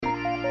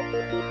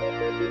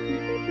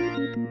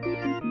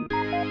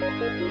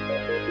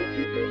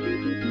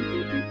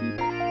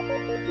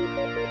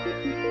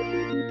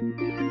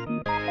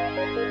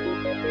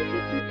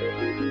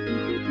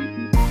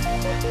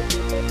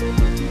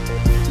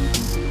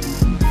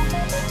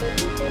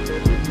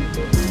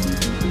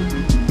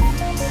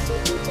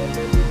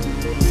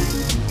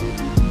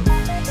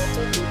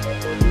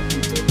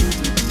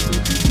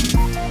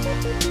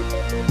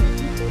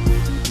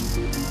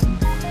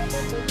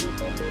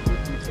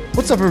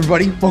What's up,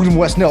 everybody? Welcome to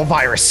West Nile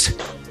Virus.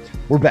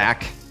 We're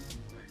back.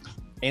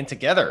 And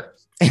together.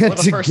 And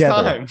for the first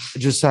time.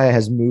 Josiah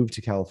has moved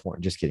to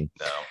California. Just kidding.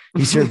 No.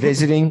 He's here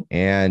visiting,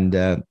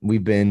 and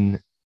we've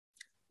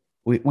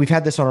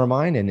had this on our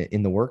mind and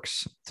in the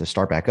works to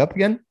start back up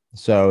again.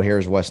 So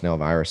here's West Nile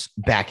Virus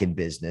back in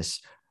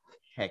business.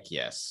 Heck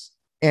yes.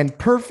 And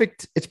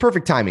it's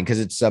perfect timing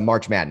because it's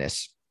March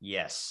Madness.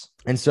 Yes.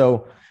 And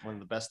so one of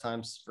the best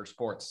times for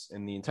sports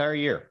in the entire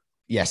year.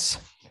 Yes.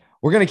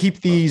 We're going to keep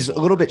these a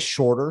little bit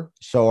shorter.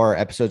 So our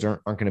episodes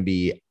aren't going to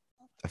be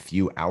a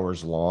few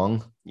hours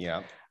long.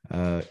 Yeah.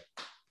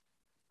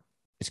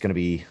 It's going to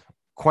be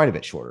quite a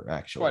bit shorter,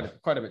 actually.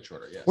 Quite a bit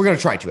shorter, yes. We're going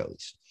to try to, at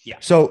least. Yeah.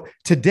 So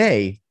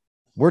today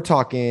we're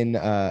talking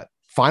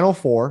Final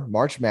Four,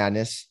 March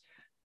Madness.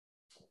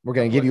 We're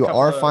going to give you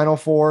our Final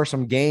Four,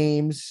 some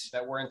games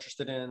that we're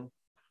interested in.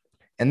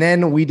 And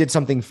then we did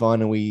something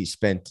fun, and we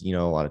spent, a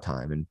lot of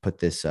time and put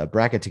this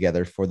bracket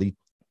together for the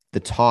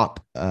top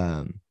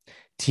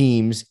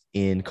teams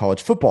in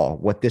college football,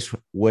 what this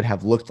would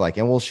have looked like.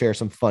 And we'll share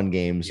some fun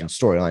games and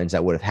storylines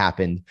that would have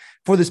happened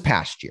for this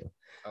past year.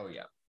 Oh,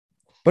 yeah.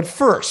 But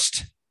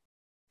first,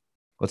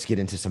 let's get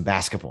into some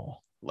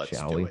basketball. Let's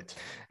shall do we? it.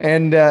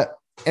 And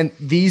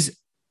these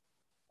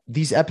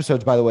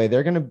episodes, by the way,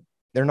 they're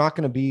not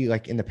going to be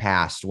like in the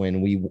past when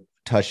we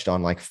touched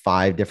on like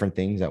 5 different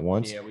things at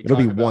once. Yeah, it'll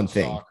be one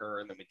thing. Soccer,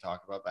 and then we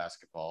talk about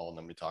basketball, and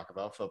then we talk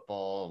about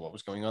football, and what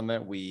was going on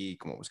that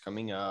week, and what was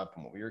coming up,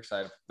 and what we were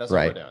excited for. That's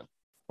what we're doing.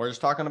 We're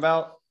just talking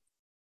about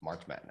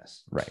March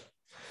Madness. Right.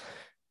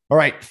 All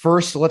right.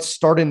 First, let's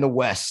start in the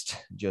West,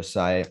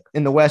 Josiah.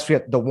 In the West, we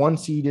have the 1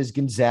 seed is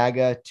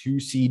Gonzaga, 2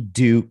 seed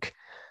Duke.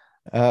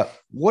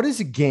 What is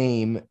a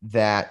game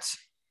that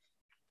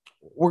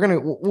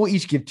we'll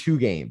each give 2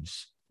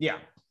 games? Yeah.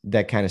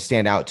 That kind of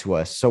stand out to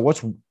us. So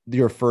what's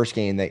your first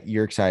game that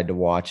you're excited to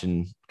watch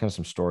and kind of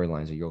some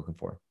storylines that you're looking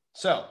for?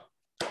 So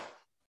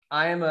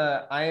I am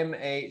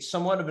a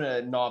somewhat of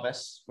a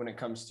novice when it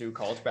comes to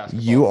college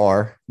basketball. You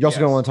are. You're also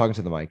going to want to talk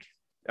into the mic.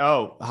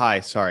 Oh,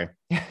 hi. Sorry.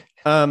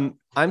 I'm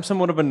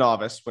somewhat of a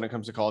novice when it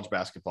comes to college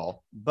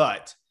basketball,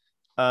 but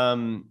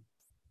I've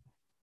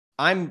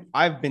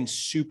been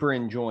super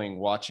enjoying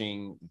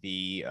watching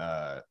the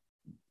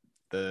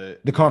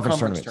conference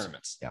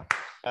tournaments. Yeah.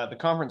 The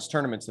conference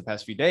tournaments the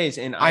past few days.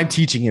 And I'm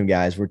teaching him,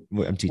 guys.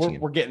 I'm teaching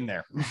him. We're getting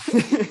there.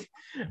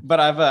 But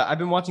I've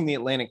been watching the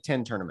Atlantic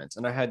 10 tournaments,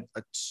 and I had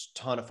a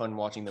ton of fun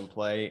watching them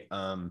play.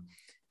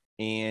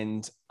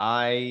 And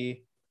I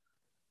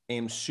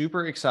am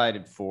super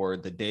excited for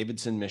the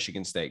Davidson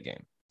Michigan State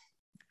game.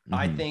 Mm-hmm.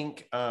 I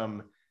think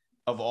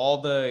of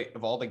all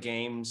the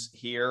games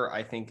here,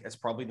 I think it's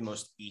probably the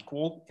most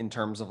equal in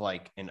terms of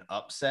like an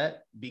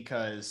upset,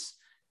 because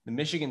the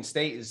Michigan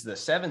State is the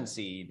 7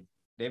 seed,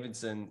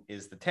 Davidson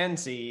is the 10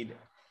 seed,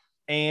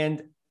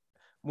 and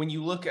when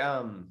you look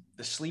the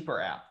Sleeper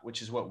app,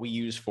 which is what we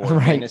use for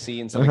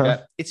fantasy and stuff like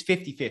that, it's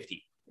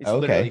 50-50. It's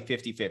literally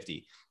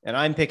 50-50. And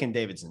I'm picking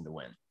Davidson to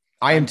win.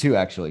 I am too,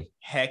 actually.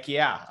 Heck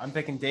yeah. I'm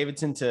picking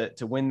Davidson to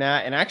win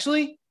that. And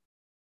actually,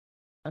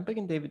 I'm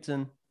picking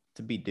Davidson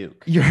to beat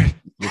Duke. You're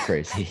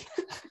crazy.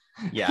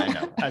 Yeah, I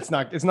know. It's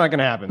not going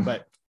to happen,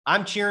 but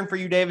I'm cheering for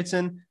you,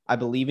 Davidson. I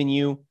believe in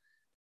you.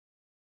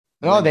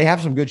 No, they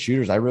have some good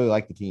shooters. I really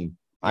like the team.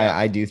 Yeah.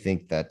 I do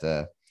think that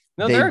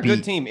they're a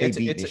good team. It's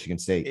Michigan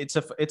State. It's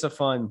a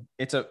fun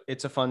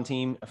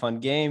team, a fun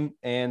game,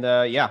 and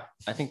I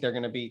think they're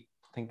gonna beat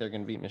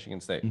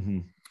Michigan State. Mm-hmm.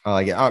 I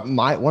like it.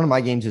 One of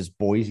my games is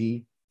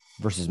Boise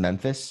versus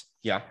Memphis.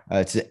 Yeah,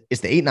 it's the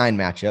 8-9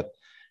 matchup.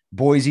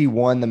 Boise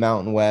won the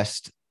Mountain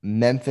West.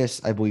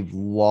 Memphis, I believe,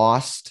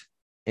 lost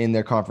in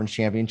their conference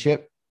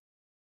championship.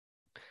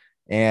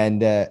 And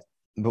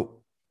but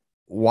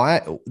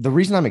why? The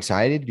reason I'm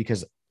excited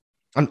because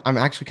I'm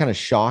actually kind of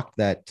shocked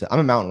that I'm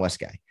a Mountain West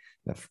guy.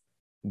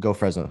 Go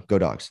Fresno, go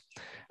Dogs.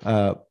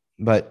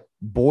 But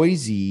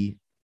Boise,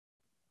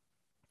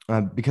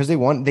 because they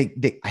won,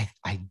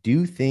 I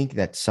do think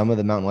that some of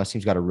the Mountain West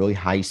teams got a really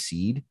high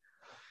seed,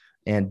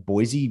 and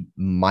Boise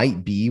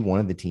might be one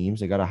of the teams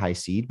that got a high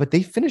seed, but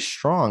they finished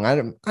strong. I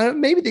don't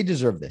maybe they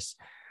deserve this.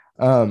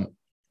 But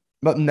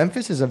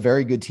Memphis is a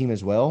very good team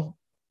as well,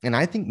 and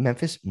I think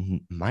Memphis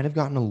might have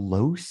gotten a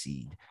low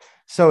seed.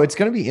 So it's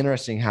going to be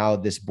interesting how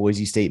this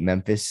Boise State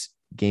Memphis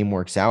game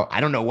works out.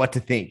 I don't know what to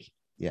think.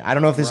 Yeah, I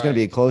don't know if this is going to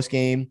be a close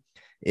game.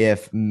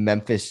 If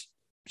Memphis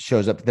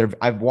shows up there,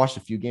 I've watched a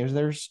few games of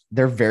theirs.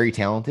 They're very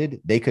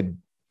talented. They could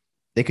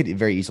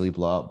very easily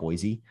blow out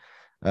Boise.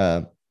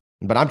 But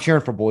I'm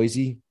cheering for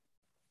Boise.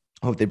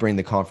 I hope they bring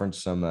the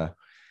conference some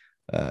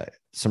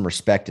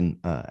respect and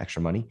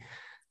extra money.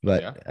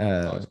 But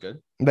always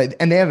good.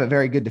 And they have a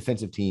very good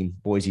defensive team.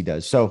 Boise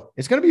does. So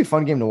it's going to be a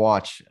fun game to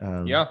watch.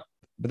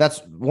 But that's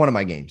one of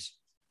my games.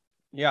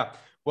 Yeah.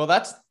 Well,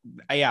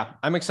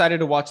 I'm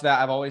excited to watch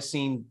that. I've always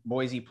seen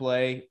Boise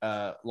play.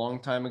 Long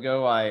time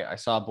ago, I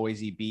saw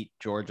Boise beat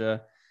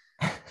Georgia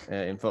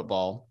in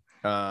football.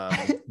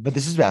 But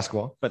this is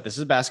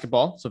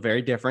basketball. So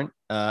very different.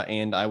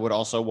 And I would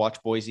also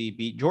watch Boise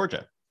beat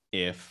Georgia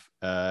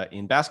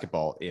in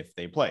basketball if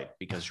they played,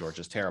 because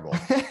Georgia's terrible.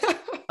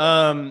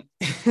 Um,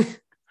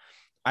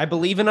 I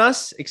believe in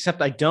us,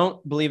 except I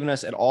don't believe in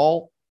us at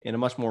all in a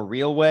much more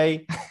real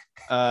way.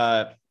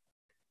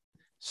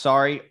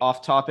 Sorry,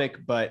 off topic,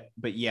 but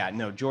yeah,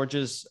 no,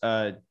 Georgia's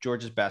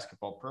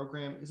basketball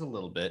program is a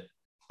little bit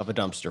of a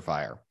dumpster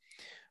fire.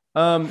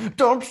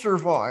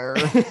 Dumpster fire.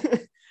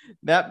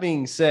 That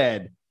being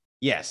said,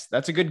 yes,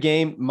 that's a good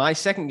game. My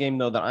second game,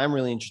 though, that I'm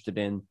really interested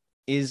in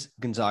is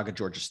Gonzaga,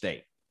 Georgia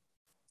State.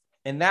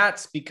 And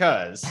that's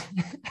because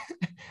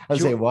I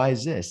was saying, why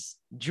is this?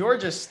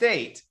 Georgia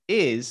State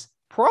is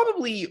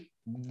probably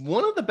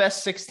one of the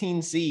best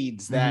 16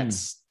 seeds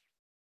that's,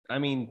 I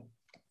mean,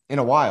 in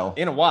a while,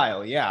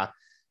 yeah.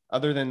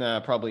 Other than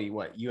probably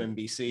what,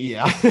 UMBC.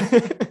 Yeah.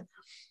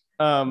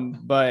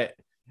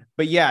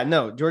 But yeah,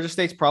 no, Georgia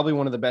State's probably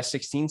one of the best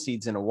 16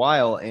 seeds in a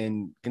while.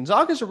 And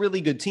Gonzaga's a really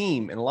good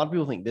team. And a lot of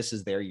people think this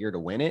is their year to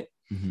win it.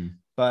 Mm-hmm.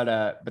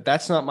 But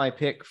that's not my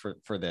pick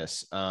for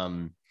this.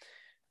 I'm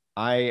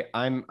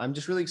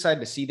just really excited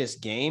to see this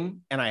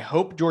game, and I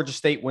hope Georgia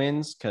State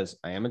wins because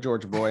I am a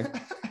Georgia boy.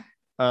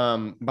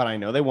 But I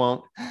know they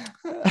won't.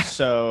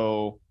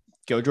 So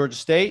go Georgia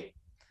State.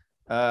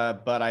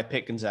 But I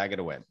pick Gonzaga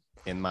to win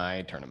in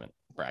my tournament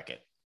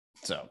bracket.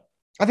 So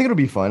I think it'll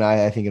be fun.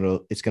 I think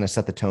it's going to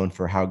set the tone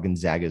for how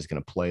Gonzaga is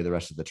going to play the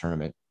rest of the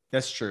tournament.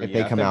 That's true. If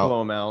they blow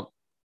them out.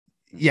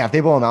 Yeah, if they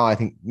blow them out, I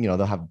think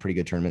they'll have a pretty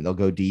good tournament. They'll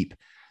go deep.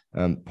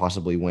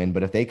 Possibly win.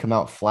 But if they come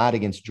out flat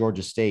against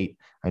Georgia State,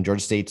 and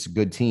Georgia State's a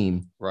good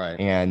team, right,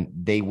 and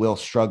they will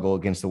struggle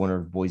against the winner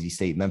of Boise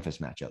State-Memphis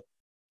matchup.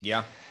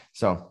 Yeah.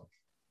 So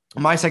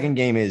my second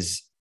game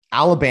is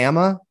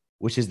Alabama,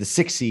 which is the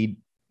 6th seed.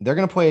 They're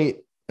going to play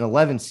an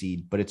 11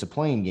 seed, but it's a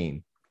playing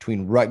game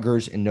between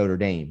Rutgers and Notre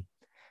Dame.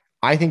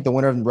 I think the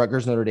winner of the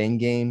Rutgers-Notre Dame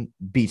game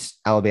beats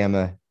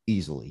Alabama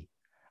easily.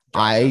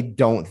 Gotcha. I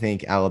don't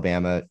think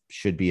Alabama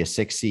should be a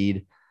 6th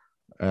seed.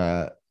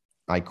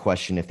 I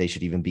question if they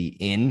should even be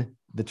in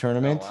the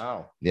tournament. Oh,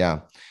 wow. Yeah.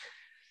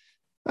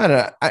 I don't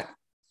know.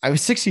 I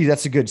was 6 seed.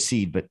 That's a good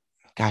seed, but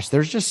gosh,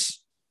 there's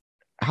just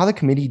how the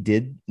committee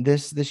did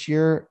this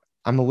year.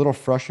 I'm a little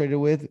frustrated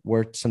with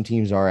where some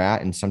teams are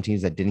at and some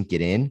teams that didn't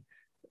get in.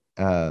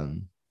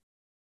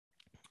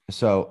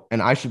 So,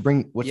 and I should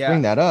bring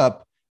that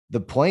up. The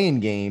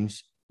playing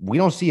games, we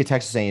don't see a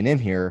Texas A&M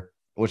here,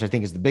 which I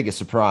think is the biggest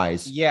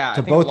surprise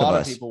to both of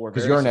us,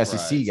 because you're an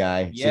SEC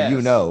guy.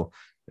 Yes. So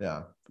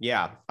Yeah.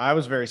 Yeah. I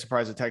was very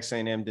surprised that Texas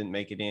A&M didn't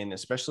make it in,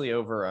 especially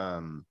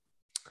over,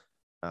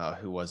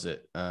 who was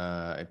it?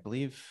 I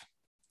believe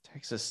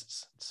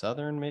Texas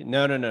Southern.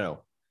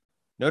 No.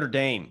 Notre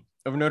Dame.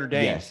 Over Notre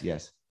Dame.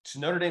 Yes. So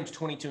Notre Dame's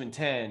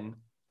 22-10.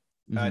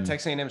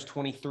 Texas A&M's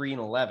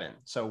 23-11.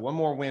 So one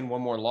more win,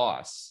 one more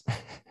loss.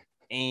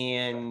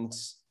 And,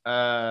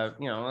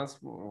 that's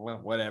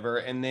whatever.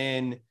 And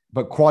then.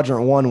 But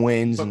quadrant one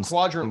wins.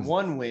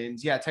 One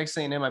wins. Yeah. Texas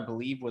A&M, I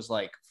believe, was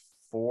like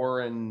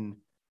 4-8,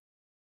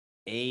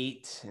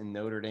 and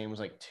Notre Dame was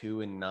like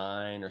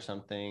 2-9 or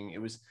something.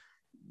 It was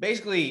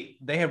basically,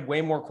 they had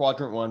way more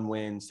quadrant one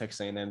wins.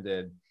 Texas A&M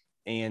did.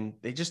 And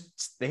they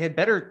had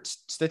better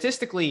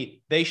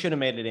statistically. They should have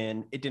made it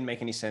in. It didn't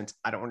make any sense.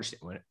 I don't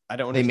understand.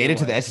 They made it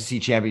to the SEC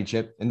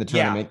championship in the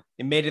tournament.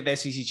 Yeah, it made it the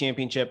SEC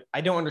championship.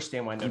 I don't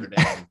understand why Notre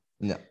Dame.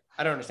 No,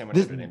 I don't understand why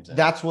Notre Dame's in.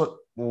 That's what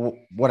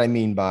I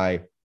mean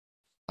by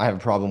I have a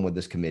problem with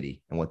this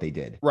committee and what they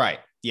did. Right.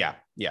 Yeah.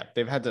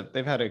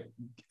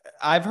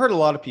 I've heard a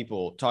lot of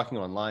people talking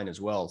online as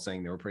well,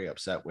 saying they were pretty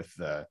upset with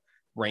the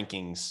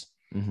rankings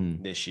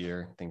this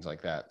year, things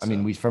like that. So. I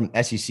mean, from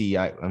SEC,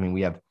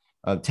 we have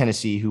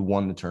Tennessee, who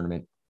won the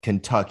tournament,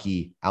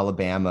 Kentucky,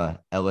 Alabama,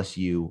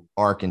 LSU,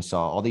 Arkansas,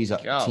 all these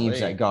teams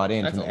that got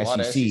in from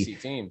the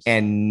SEC teams.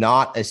 And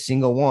not a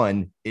single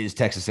one is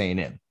Texas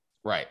A&M.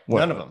 Right.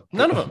 None of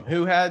them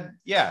who had,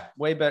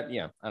 way better.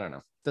 Yeah. I don't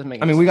know. Doesn't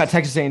make sense. We got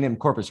Texas A&M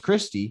Corpus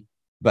Christi,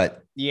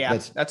 but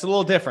that's a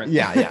little different.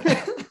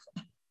 Yeah.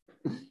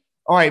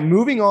 All right.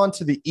 Moving on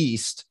to the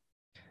East.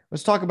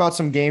 Let's talk about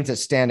some games that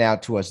stand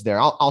out to us there.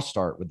 I'll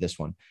start with this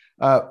one.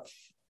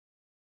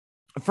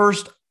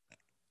 First,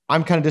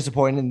 I'm kind of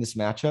disappointed in this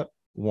matchup.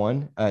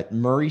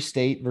 Murray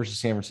State versus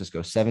San Francisco,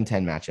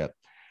 7-10 matchup.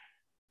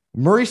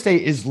 Murray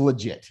State is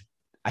legit.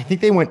 I think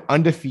they went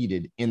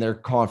undefeated in their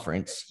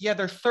conference. Yeah,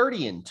 they're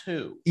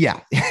 30-2. Yeah,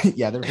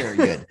 they're very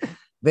good.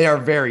 They are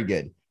very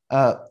good.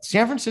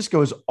 San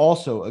Francisco is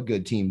also a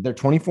good team. They're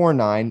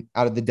 24-9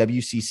 out of the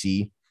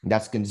WCC.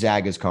 That's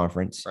Gonzaga's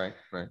conference. Right.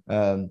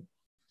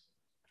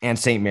 And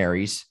St.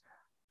 Mary's.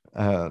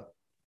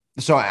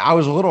 So I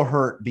was a little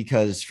hurt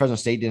because Fresno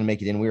State didn't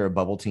make it in. We were a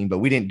bubble team, but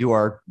we didn't do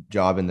our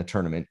job in the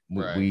tournament.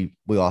 Right.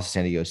 We lost to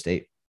San Diego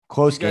State.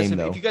 Close game,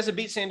 though. If you guys had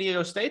beat San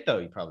Diego State, though,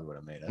 you probably would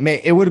have made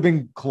it. It would have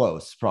been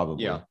close,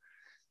 probably. Yeah.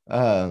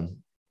 Probably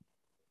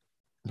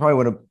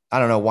would have. I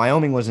don't know.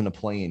 Wyoming was in a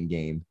play-in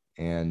game,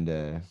 and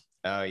they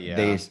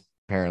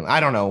apparently. I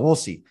don't know. We'll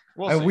see.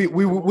 We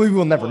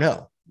will never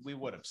know. We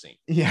would have seen.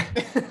 Yeah,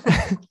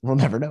 we'll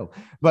never know.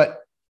 But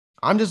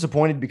I'm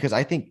disappointed because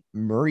I think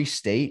Murray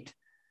State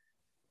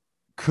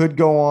could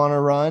go on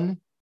a run,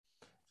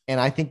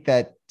 and I think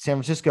that San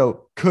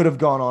Francisco could have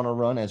gone on a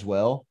run as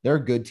well. They're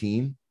a good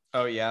team.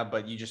 Oh yeah,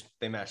 but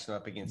they matched them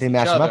up against. They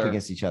matched them up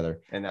against each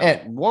other, and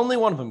only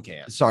one of them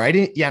can. Sorry, I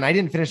didn't. Yeah, and I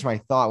didn't finish my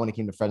thought when it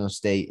came to Fresno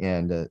State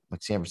and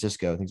like San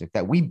Francisco, things like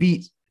that.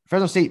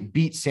 Fresno State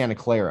beat Santa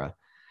Clara,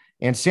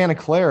 and Santa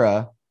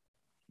Clara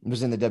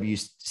was in the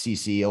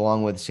WCC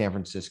along with San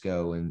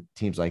Francisco and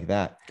teams like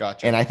that.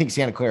 Gotcha. And I think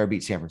Santa Clara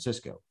beat San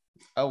Francisco.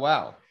 Oh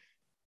wow.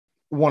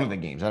 One of the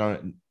games.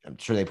 I'm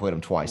sure they played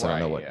them twice. I don't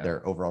know what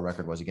their overall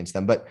record was against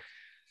them, but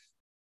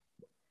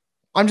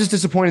I'm just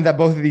disappointed that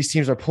both of these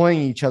teams are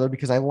playing each other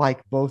because I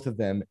like both of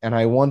them and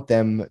I want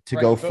them to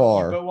go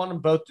far. You want them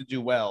both to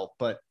do well,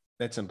 but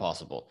that's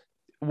impossible.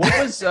 What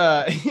was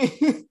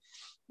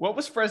what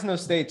was Fresno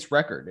State's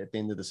record at the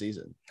end of the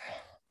season?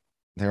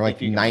 They're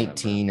like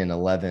 19 and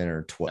 11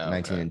 or 12,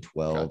 19 and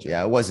 12. Gotcha.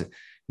 Yeah, it wasn't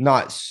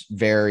not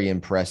very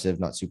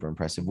impressive, not super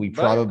impressive.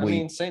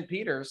 St.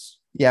 Peter's.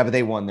 Yeah, but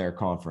they won their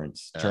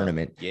conference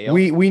tournament. Yale.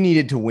 We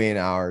needed to win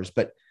ours,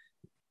 but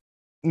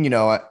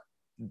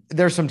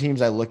there's some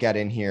teams I look at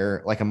in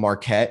here, like a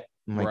Marquette.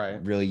 I'm like,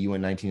 really, you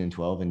win 19 and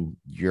 12 and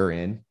you're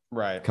in?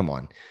 Right. Come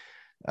on.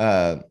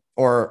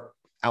 Or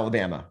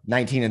Alabama,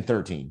 19 and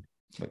 13.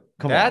 But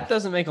that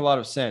doesn't make a lot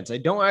of sense.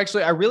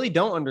 I really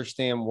don't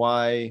understand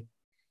why.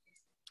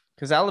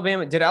 Because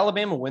did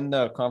Alabama win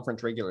the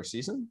conference regular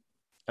season?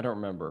 I don't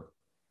remember.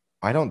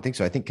 I don't think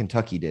so. I think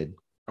Kentucky did.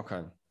 Okay.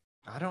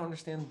 I don't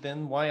understand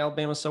then why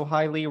Alabama's so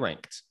highly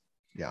ranked.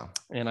 Yeah.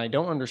 And I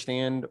don't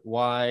understand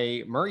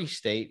why Murray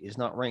State is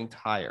not ranked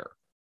higher.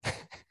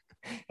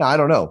 I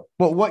don't know.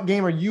 But what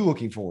game are you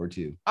looking forward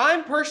to?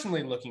 I'm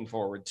personally looking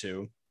forward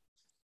to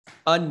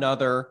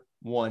another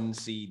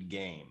 1-seed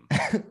game.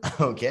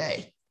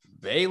 Okay.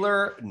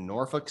 Baylor,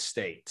 Norfolk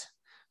State.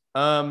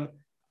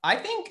 I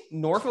think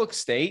Norfolk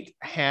State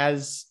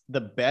has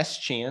the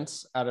best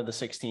chance out of the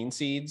 16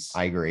 seeds.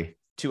 I agree.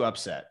 To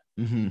upset.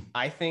 Mm-hmm.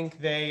 I think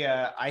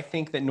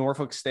that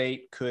Norfolk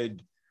State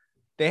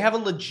they have a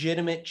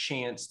legitimate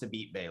chance to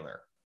beat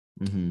Baylor.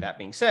 Mm-hmm. That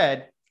being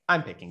said,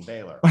 I'm picking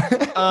Baylor.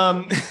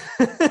 But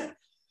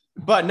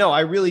no,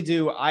 I really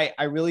do.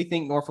 I really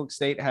think Norfolk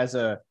State has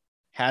a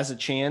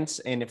chance.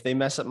 And if they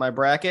mess up my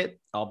bracket,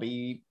 I'll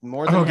be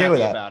more than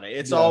happy about it.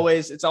 It's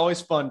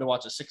always fun to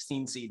watch a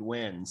 16 seed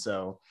win.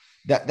 So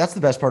that's the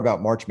best part about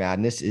March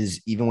Madness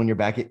is even when your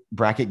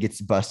bracket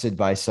gets busted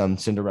by some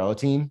Cinderella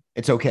team,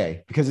 it's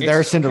okay because they're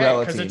a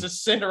Cinderella team. Because it's a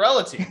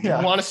Cinderella team. You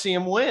want to see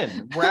them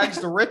win. Rags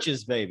to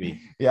riches, baby.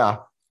 Yeah.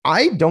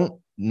 I don't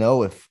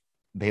know if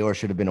Baylor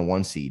should have been a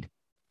 1 seed.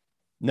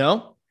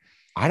 No?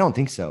 I don't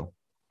think so.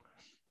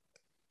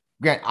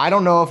 Grant, I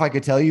don't know if I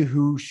could tell you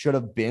who should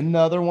have been the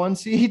other 1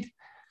 seed.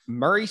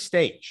 Murray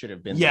State should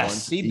have been the 1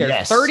 seed. They're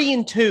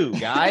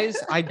 30-2, guys.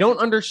 I don't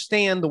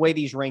understand the way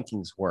these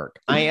rankings work.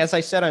 As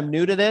I said, I'm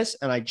new to this,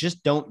 and I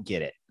just don't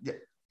get it.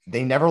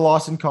 They never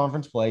lost in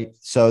conference play,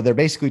 so they're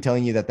basically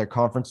telling you that their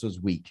conference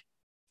was weak.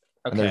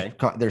 Okay.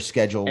 And their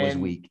schedule was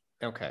weak.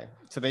 Okay.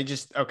 So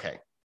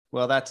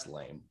well, that's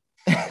lame.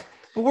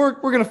 But we're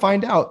going to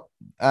find out.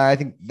 I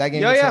think that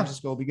game in San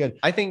Francisco will be good.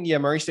 I think,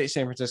 Murray State,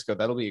 San Francisco,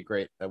 that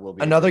will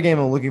be. Another game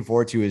I'm looking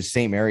forward to is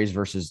St. Mary's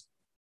versus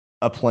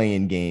a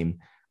play-in game.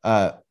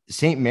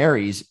 St.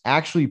 Mary's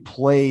actually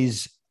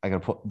plays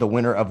the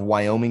winner of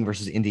Wyoming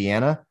versus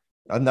Indiana,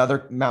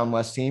 another Mountain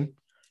West team.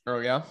 Oh,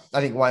 yeah?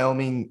 I think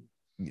Wyoming,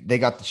 they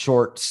got the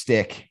short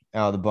stick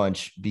out of the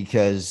bunch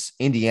because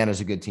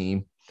Indiana's a good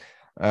team.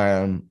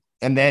 And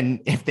then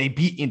if they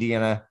beat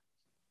Indiana,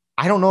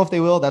 I don't know if they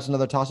will. That's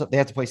another toss-up. They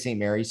have to play St.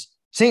 Mary's.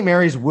 St.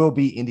 Mary's will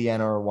beat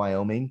Indiana or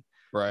Wyoming.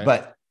 Right.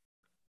 But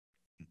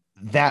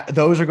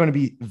those are going to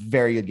be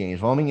very good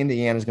games. Wyoming,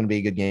 Indiana is going to be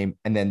a good game.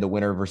 And then the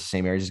winner versus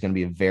St. Mary's is going to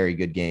be a very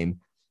good game.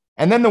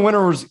 And then the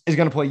winner is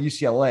going to play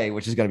UCLA,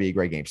 which is going to be a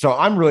great game. So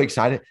I'm really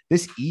excited.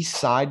 This east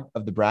side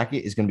of the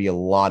bracket is going to be a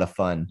lot of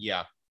fun.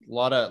 Yeah. A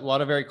lot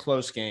of very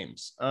close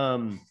games.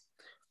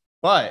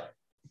 But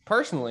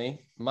personally,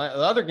 the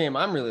other game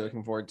I'm really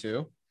looking forward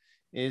to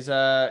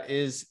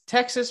is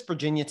Texas,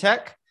 Virginia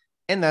Tech.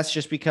 And that's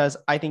just because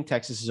I think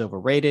Texas is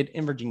overrated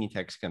and Virginia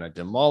Tech's going to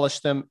demolish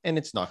them and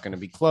it's not going to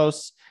be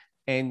close.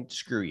 And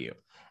screw you.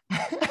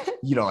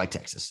 You don't like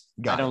Texas.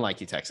 I don't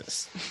like you,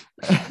 Texas.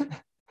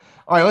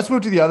 All right, let's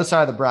move to the other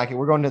side of the bracket.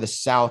 We're going to the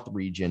South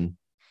region.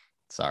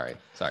 Sorry,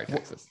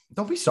 Texas.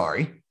 Don't be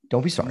sorry.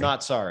 Don't be sorry. I'm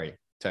not sorry,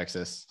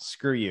 Texas.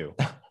 Screw you.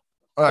 All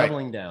right.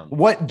 Doubling down.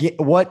 What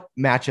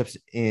matchups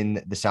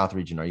in the South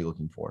region are you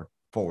looking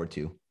forward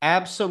to?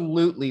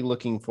 Absolutely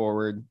looking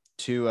forward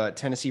to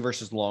Tennessee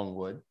versus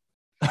Longwood.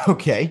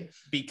 Okay.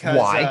 Because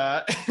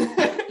why?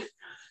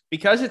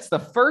 Because it's the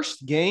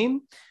first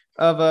game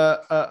of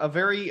a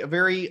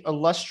very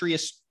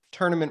illustrious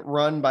tournament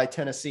run by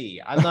Tennessee.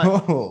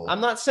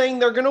 I'm not saying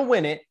they're going to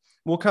win it.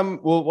 We'll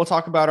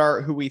talk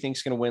about who we think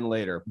is going to win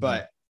later,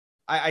 but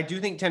I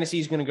do think Tennessee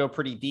is going to go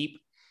pretty deep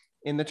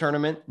in the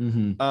tournament.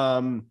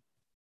 Mm-hmm.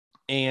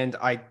 And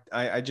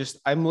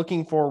I'm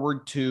looking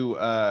forward to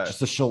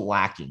just a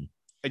shellacking.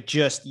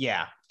 Just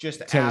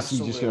Tennessee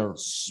absolute just gonna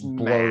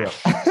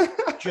smash. blow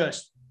up.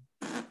 just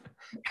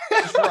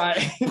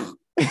right.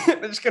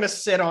 They're just gonna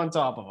sit on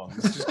top of them.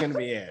 It's just gonna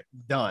be it.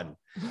 Done.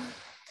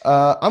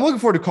 I'm looking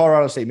forward to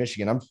Colorado State,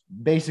 Michigan. I'm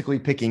basically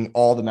picking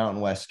all the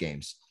Mountain West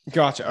games.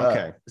 Gotcha.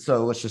 Okay.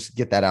 So let's just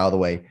get that out of the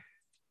way.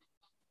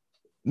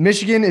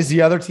 Michigan is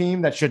the other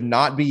team that should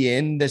not be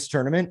in this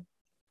tournament.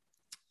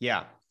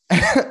 Yeah.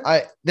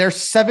 They're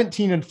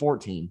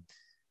 17-14.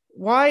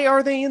 Why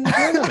are they in the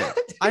tournament?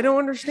 I don't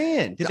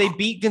understand. Did they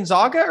beat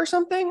Gonzaga or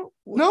something?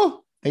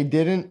 No, they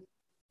didn't.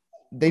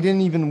 They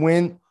didn't even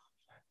win.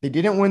 They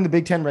didn't win the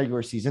Big Ten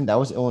regular season. That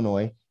was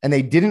Illinois. And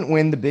they didn't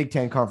win the Big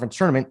Ten conference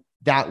tournament.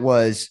 That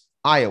was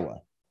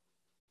Iowa.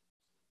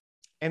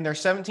 And they're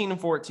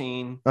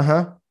 17-14.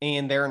 Uh-huh.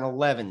 And they're an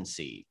 11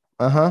 seed.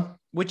 Uh-huh.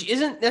 Which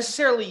isn't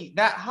necessarily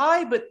that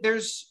high, but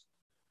there's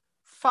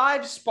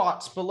 5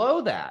 spots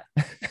below that.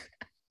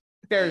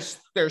 There's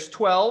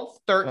 12,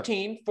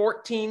 13,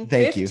 14,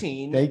 Thank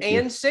 15, you.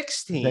 and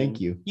 16. Thank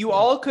you. You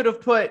all could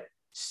have put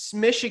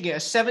Michigan,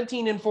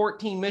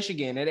 17-14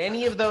 Michigan at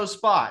any of those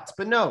spots.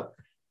 But no,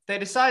 they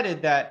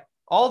decided that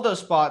all those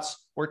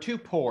spots were too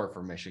poor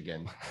for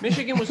Michigan.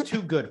 Michigan was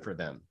too good for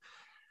them.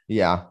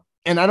 Yeah.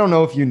 And I don't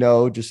know if you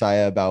know,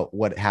 Josiah, about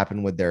what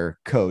happened with their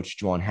coach,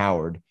 Juwan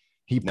Howard.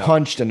 He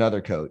punched another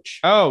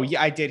coach. Oh,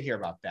 yeah, I did hear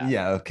about that.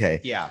 Yeah.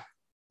 Okay. Yeah.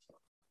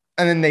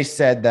 And then they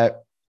said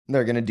that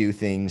they're going to do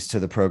things to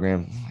the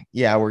program.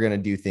 Yeah, we're going to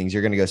do things.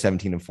 You're going to go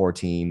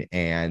 17-14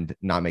 and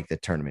not make the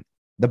tournament.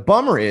 The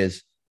bummer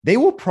is they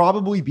will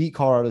probably beat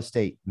Colorado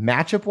State.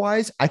 Matchup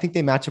wise, I think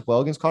they match up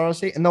well against Colorado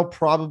State, and they'll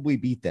probably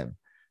beat them.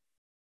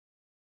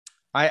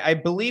 I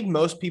believe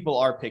most people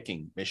are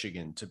picking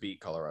Michigan to beat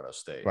Colorado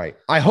State. Right.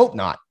 I hope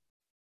not.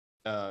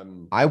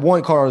 I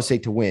want Colorado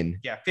State to win.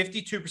 Yeah,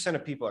 52%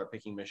 of people are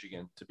picking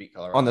Michigan to beat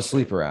Colorado on the State.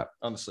 Sleeper app.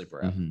 On the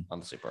Sleeper app. Mm-hmm. On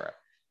the Sleeper app.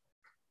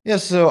 Yeah,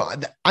 so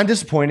I'm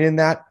disappointed in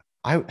that.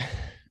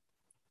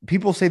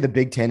 People say the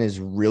Big Ten is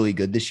really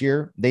good this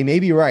year. They may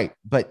be right,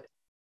 but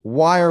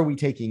why are we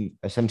taking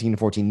a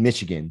 17-14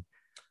 Michigan?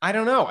 I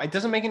don't know. It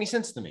doesn't make any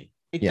sense to me.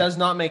 It does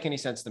not make any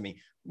sense to me.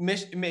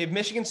 If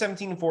Michigan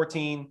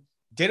 17-14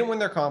 didn't win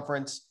their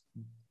conference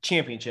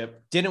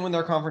championship, didn't win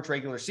their conference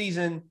regular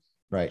season,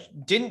 right?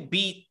 Didn't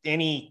beat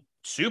any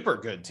super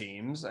good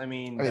teams. I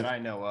mean that I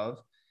know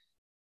of.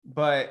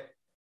 But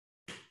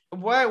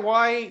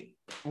why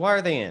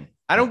are they in?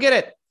 I don't get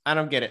it. I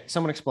don't get it.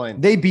 Someone explain.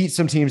 They beat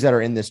some teams that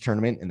are in this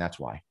tournament, and that's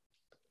why.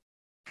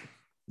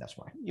 That's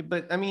why. Yeah,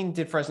 but I mean,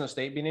 did Fresno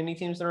State beat any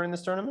teams that are in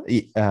this tournament?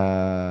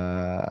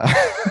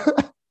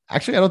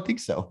 Actually, I don't think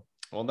so.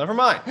 Well, never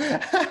mind.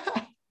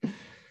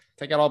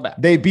 Take it all back.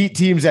 They beat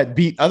teams that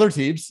beat other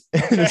teams.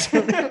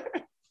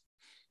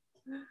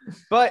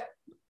 But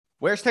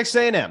where's Texas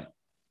A&M?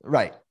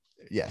 Right.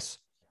 Yes.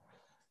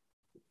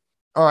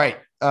 All right.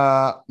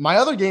 My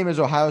other game is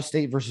Ohio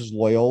State versus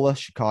Loyola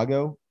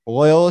Chicago.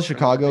 Loyola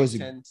Chicago is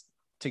a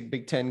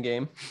Big Ten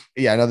game.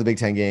 Yeah, another Big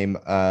Ten game.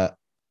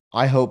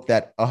 I hope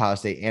that Ohio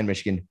State and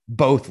Michigan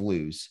both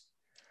lose.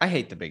 I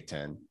hate the Big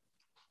Ten.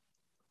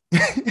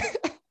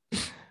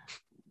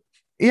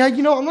 Yeah,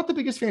 I'm not the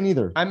biggest fan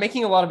either. I'm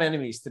making a lot of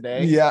enemies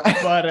today. Yeah.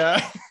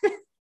 But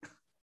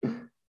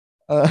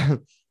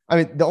I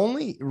mean, the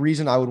only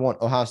reason I would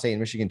want Ohio State and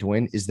Michigan to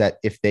win is that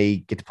if they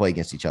get to play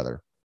against each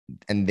other.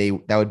 And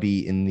that would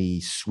be in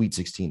the Sweet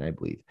 16, I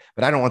believe.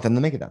 But I don't want them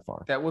to make it that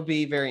far. That would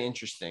be very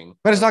interesting.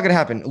 But it's not going to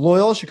happen.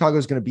 Loyola Chicago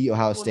is going to beat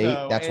Ohio State.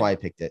 No, that's why I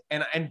picked it.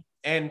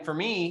 And for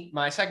me,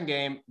 my second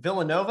game,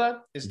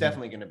 Villanova is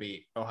definitely going to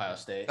beat Ohio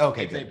State.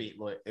 Okay, if they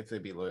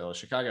beat Loyola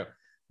Chicago.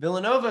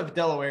 Villanova of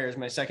Delaware is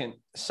my second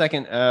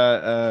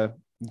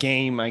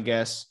game, I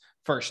guess,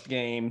 first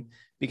game,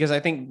 because I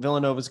think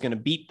Villanova is going to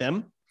beat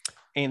them.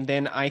 And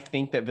then I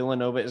think that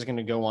Villanova is going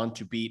to go on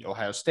to beat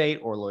Ohio State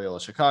or Loyola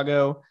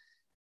Chicago.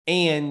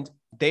 And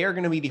they are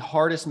going to be the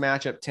hardest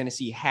matchup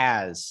Tennessee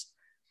has.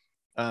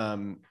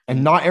 And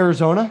not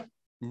Arizona?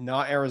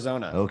 Not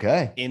Arizona.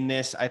 Okay. In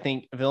this, I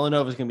think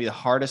Villanova is going to be the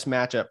hardest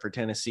matchup for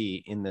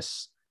Tennessee in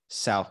this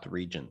South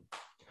region.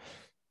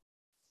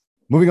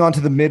 Moving on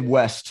to the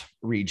Midwest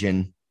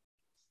region.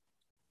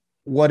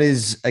 What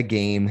is a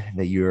game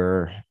that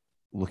you're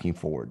looking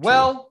forward to?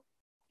 Well,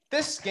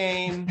 this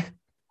game,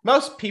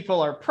 most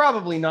people are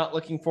probably not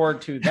looking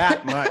forward to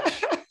that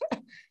much.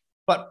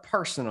 But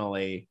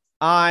personally,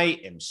 I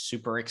am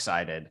super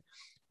excited.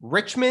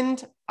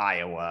 Richmond,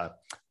 Iowa.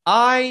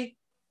 I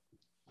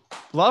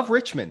love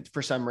Richmond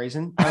for some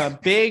reason. I'm a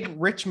big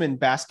Richmond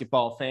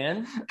basketball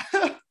fan.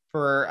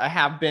 I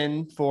have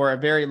been for a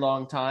very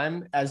long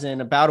time, as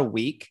in about a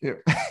week.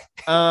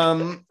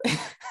 I'm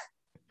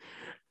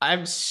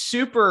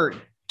super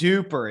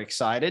duper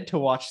excited to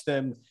watch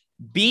them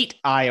beat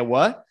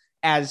Iowa,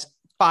 as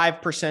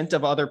 5%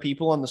 of other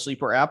people on the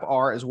Sleeper app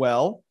are as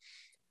well.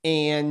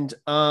 And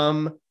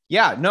I'm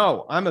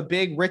a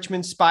big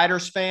Richmond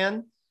Spiders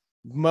fan,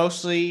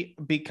 mostly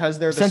because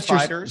they're the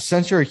Spiders.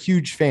 Since you're a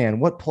huge fan,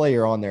 what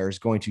player on there is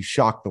going to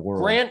shock the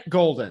world? Grant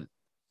Golden.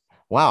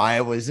 Wow,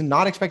 I was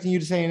not expecting you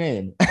to say a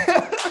name.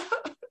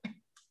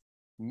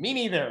 Me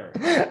neither.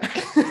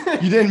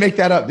 You didn't make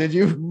that up, did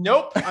you?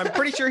 Nope. I'm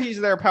pretty sure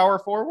he's their power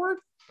forward.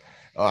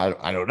 Oh,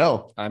 I don't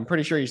know. I'm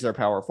pretty sure he's their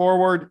power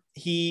forward.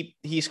 He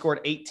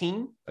scored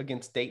 18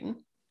 against Dayton.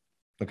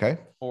 Okay.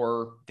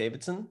 or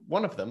Davidson,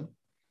 one of them.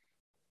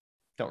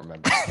 Don't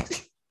remember.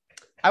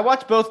 I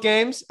watched both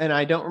games, and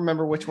I don't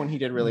remember which one he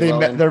did really well.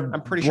 They're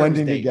I'm pretty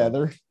blending sure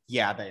together.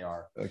 Yeah, they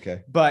are.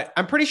 Okay. But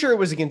I'm pretty sure it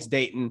was against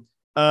Dayton.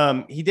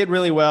 He did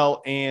really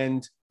well,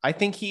 and I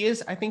think he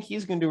is going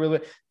to do really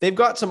well. They've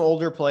got some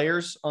older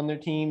players on their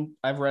team.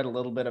 I've read a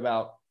little bit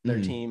about their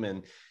team,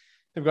 and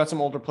they've got some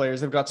older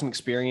players. They've got some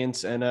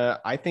experience, and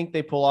I think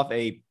they pull off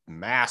a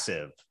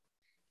massive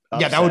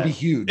upset. Yeah, that would be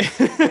huge.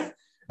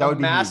 That would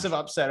be massive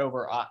upset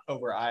over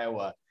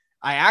Iowa.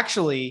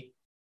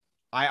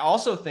 I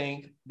also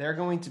think they're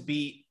going to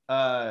beat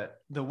the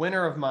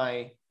winner of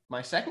my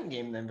second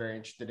game that I'm very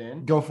interested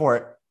in. Go for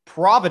it.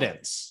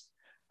 Providence.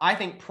 I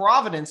think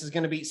Providence is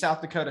going to beat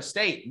South Dakota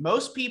State.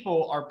 Most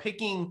people are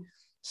picking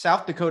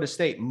South Dakota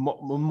State.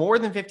 More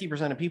than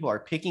 50% of people are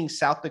picking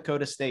South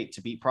Dakota State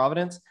to beat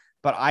Providence,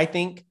 but I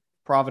think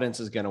Providence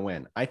is going to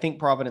win. I think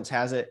Providence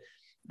has it.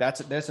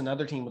 That's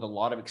another team with a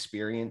lot of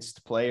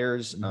experienced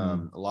players,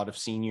 a lot of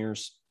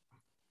seniors.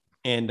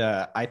 And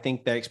I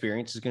think that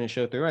experience is going to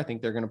show through. I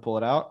think they're going to pull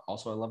it out.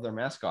 Also, I love their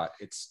mascot.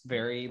 It's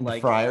very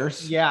like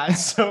Friars. Yeah,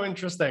 it's so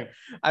interesting.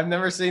 I've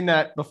never seen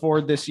that before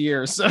this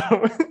year. So,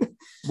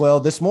 well,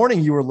 this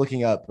morning you were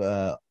looking up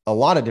a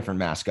lot of different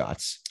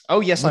mascots. Oh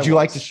yes, would you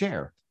like to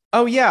share?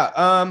 Oh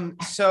yeah.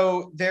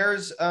 So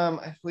there's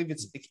I believe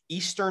it's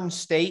Eastern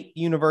State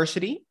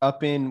University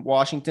up in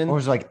Washington, or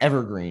is it like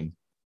Evergreen?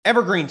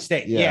 Evergreen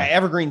State. Yeah,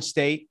 Evergreen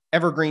State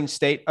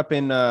up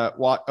in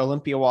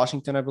Olympia,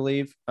 Washington, I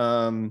believe.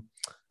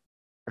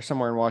 Or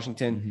somewhere in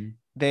Washington.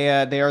 They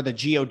are the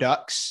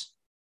Geoducks.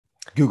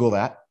 Google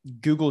that.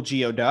 Google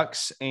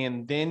Geoducks,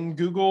 and then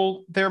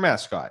Google their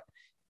mascot,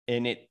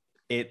 and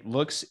it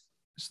looks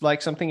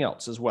like something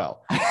else as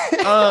well.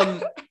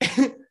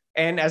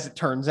 And as it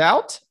turns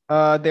out,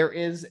 there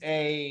is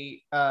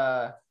a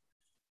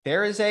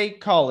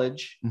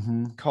college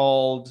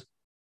called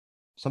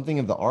something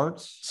of the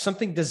arts,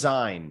 something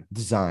design.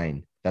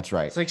 That's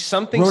right. It's like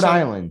something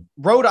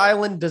Rhode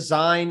Island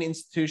Design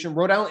Institution,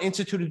 Rhode Island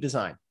Institute of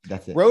Design.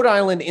 That's it. Rhode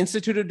Island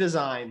Institute of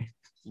Design.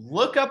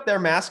 Look up their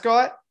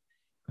mascot,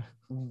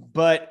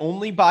 but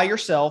only by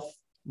yourself,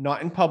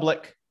 not in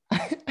public,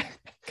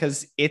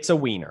 because it's a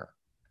wiener.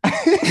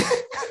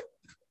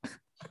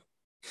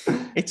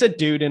 It's a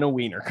dude in a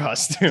wiener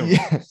costume.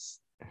 Yes.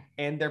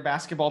 And their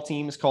basketball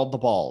team is called the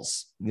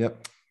Balls.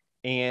 Yep.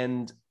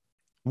 And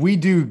we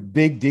do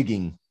big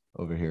digging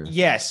over here.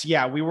 Yes.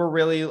 Yeah. We were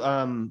really,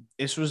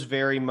 this was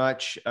very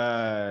much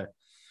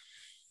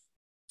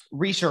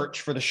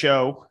research for the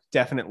show.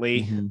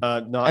 Definitely.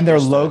 And their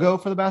logo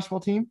for the basketball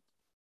team?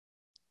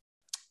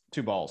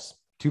 2 balls.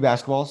 2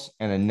 basketballs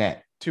and a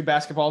net. 2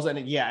 basketballs and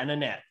a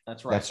net.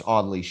 That's right. That's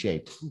oddly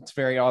shaped. It's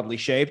very oddly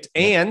shaped.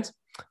 Yep. And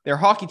their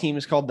hockey team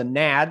is called the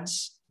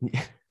Nads.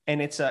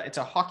 And it's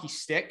a hockey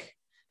stick.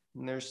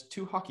 And there's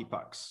 2 hockey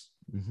pucks.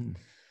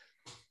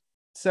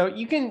 So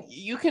you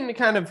can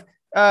kind of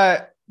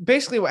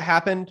basically what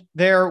happened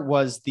there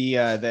was the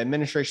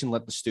administration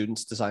let the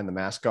students design the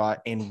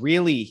mascot, and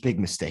really big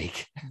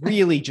mistake.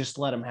 Really just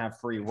let them have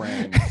free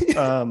reign.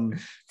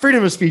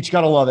 Freedom of speech,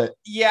 gotta love it.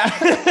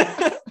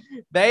 Yeah.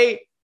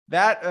 That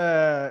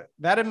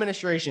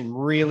administration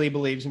really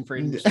believes in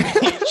freedom of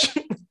speech.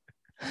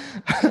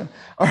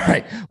 All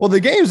right. Well, the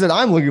games that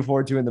I'm looking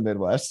forward to in the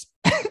Midwest.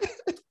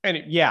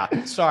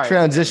 And sorry.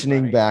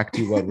 Transitioning back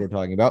to what we're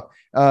talking about.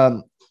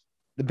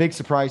 The big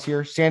surprise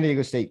here, San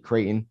Diego State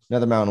Creighton,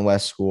 another Mountain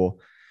West school.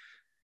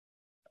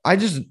 I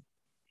just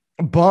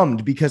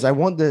bummed because I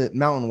want the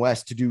Mountain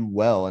West to do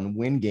well and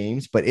win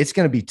games, but it's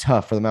going to be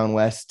tough for the Mountain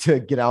West to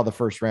get out of the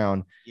first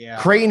round. Yeah.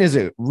 Creighton is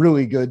a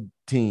really good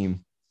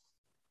team.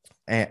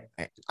 And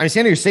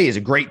San Diego State is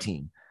a great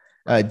team.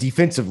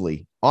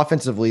 Defensively,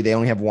 offensively, they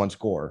only have 1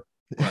 score.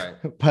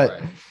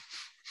 Right.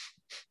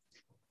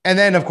 And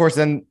then of course,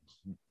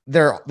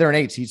 they're an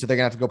 8 seed, so they're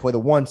gonna have to go play the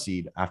 1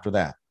 seed after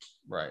that.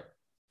 Right.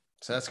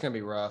 So that's gonna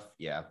be rough.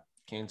 Yeah.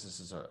 Kansas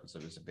is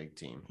a big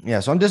team.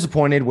 Yeah. So I'm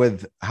disappointed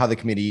with how the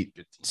committee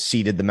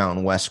seeded the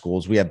Mountain West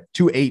schools. We have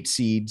 2 8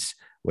 seeds,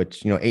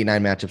 which 8-9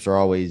 matchups are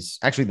always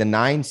actually the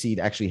 9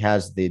 seed actually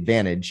has the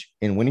advantage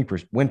in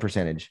win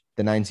percentage.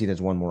 The 9 seed has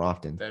won more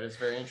often. That is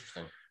very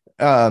interesting.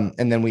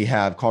 And then we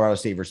have Colorado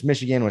State versus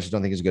Michigan, which I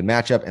don't think is a good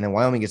matchup. And then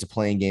Wyoming gets a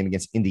playing game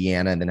against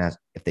Indiana. And then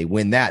if they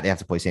win that, they have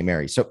to play St.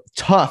 Mary's. So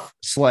tough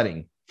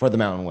sledding for the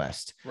Mountain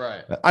West.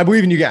 Right. I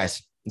believe in you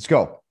guys. Let's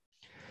go.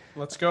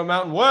 Let's go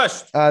Mountain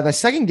West. The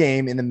second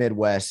game in the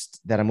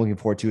Midwest that I'm looking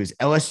forward to is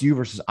LSU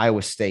versus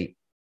Iowa State.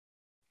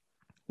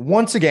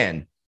 Once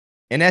again,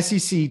 an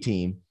SEC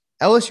team.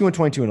 LSU went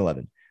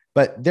 22-11,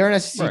 but they're an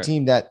SEC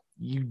team that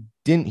you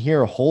didn't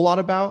hear a whole lot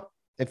about.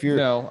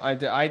 No, I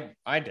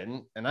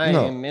didn't, and I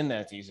am in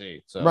that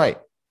SEC. So right,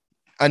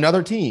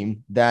 another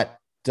team that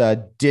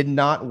did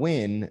not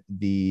win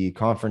the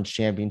conference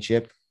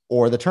championship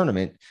or the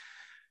tournament,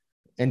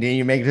 and then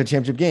you make it to the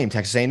championship game.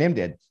 Texas A&M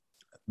did,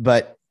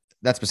 but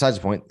that's besides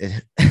the point.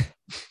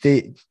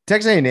 The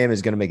Texas A&M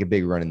is going to make a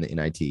big run in the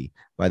NIT.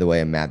 By the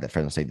way, I'm mad that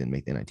Fresno State didn't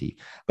make the NIT,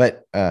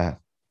 but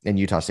and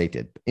Utah State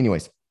did.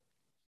 Anyways,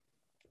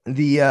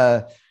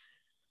 the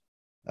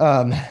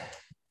Um,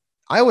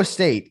 Iowa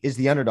State is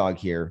the underdog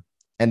here,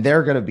 and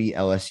they're going to beat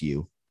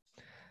LSU,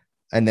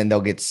 and then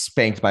they'll get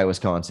spanked by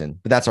Wisconsin.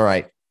 But that's all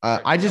right.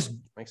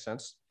 Makes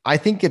sense. I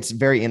think it's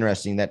very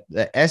interesting that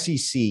the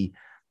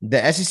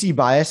SEC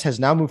bias has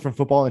now moved from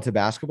football into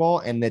basketball,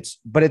 and it's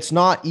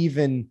not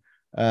even.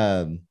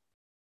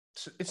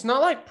 It's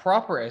not like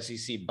proper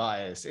SEC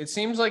bias. It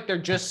seems like they're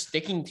just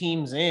sticking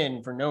teams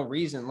in for no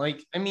reason.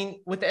 Like, I mean,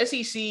 with the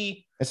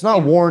SEC, it's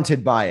not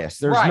warranted bias.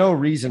 There's right. no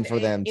reason for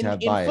them to have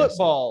bias. In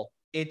football,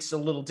 it's a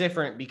little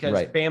different because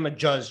Right. Bama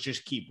does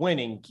just keep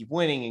winning, and keep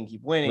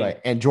winning.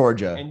 Right. And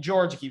Georgia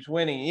keeps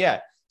winning. Yeah.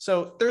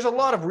 So there's a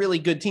lot of really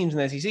good teams in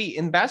the SEC.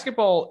 In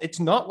basketball,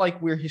 it's not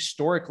like we're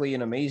historically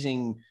an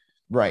amazing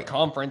right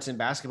conference in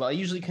basketball.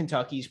 Usually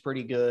Kentucky's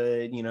pretty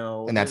good,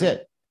 and that's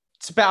it.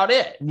 It's about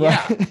it.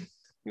 Right. Yeah.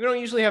 We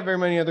don't usually have very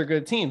many other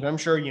good teams. I'm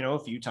sure, a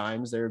few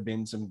times there have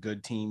been some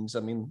good teams.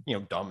 I mean,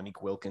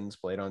 Dominique Wilkins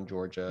played on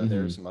Georgia. Mm-hmm.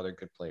 There's some other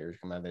good players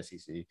come out of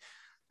SEC.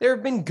 There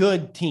have been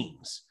good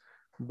teams,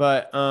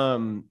 but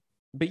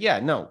yeah,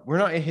 no, we're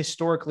not a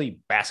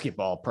historically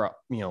basketball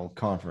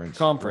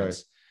conference. Right.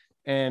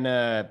 And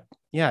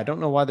I don't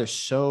know why there's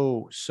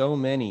so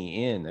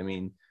many in. I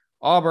mean,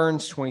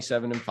 Auburn's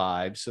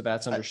 27-5, so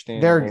that's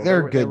understandable.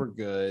 They're good. They were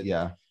good.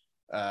 Yeah.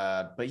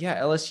 But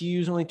yeah,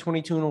 LSU's only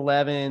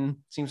 22-11.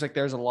 Seems like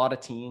there's a lot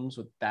of teams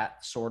with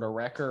that sort of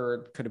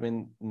record. Could have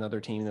been another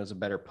team that was a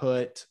better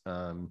put.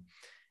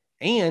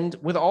 And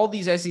with all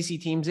these SEC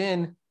teams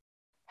in,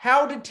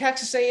 how did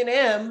Texas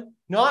A&M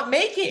not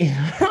make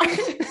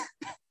it?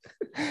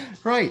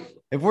 Right.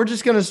 If we're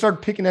just gonna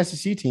start picking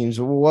SEC teams,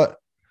 what?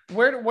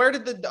 Where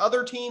did the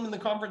other team in the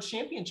conference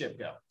championship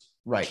go?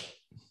 Right.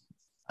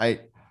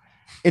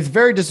 It's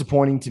very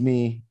disappointing to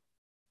me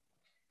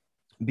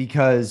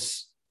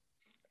because,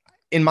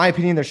 in my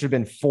opinion, there should have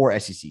been 4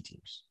 SEC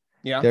teams.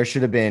 Yeah. There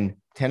should have been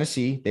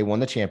Tennessee. They won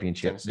the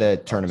championship,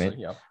 the tournament.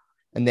 Yeah.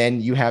 And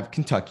then you have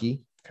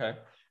Kentucky. Okay.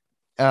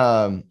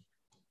 And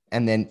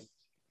then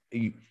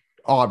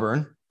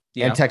Auburn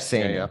and Texas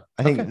A&M. Yeah.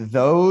 I think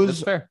those.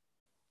 That's fair.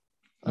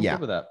 I'm good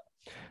with that.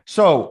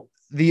 So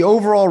the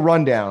overall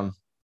rundown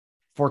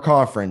for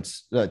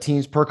conference,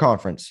 teams per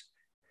conference,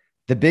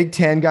 the Big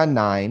 10 got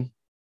 9.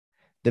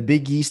 The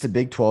Big East, the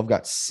Big 12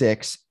 got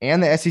 6,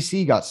 and the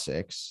SEC got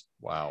 6.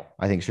 Wow.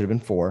 I think it should have been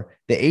 4.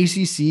 The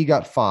ACC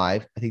got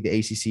 5. I think the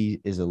ACC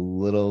is a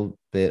little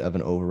bit of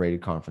an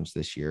overrated conference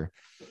this year.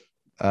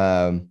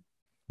 Mountain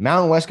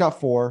West got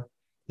 4.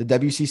 The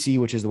WCC,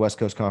 which is the West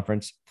Coast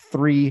Conference,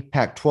 3.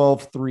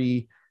 Pac-12,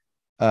 3.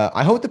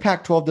 I hope the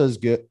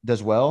Pac-12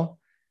 does well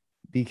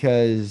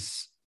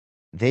because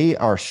they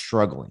are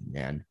struggling,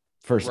 man.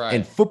 First,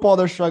 in football,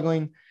 they're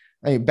struggling.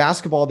 I mean,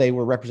 basketball, they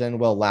were represented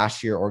well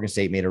last year. Oregon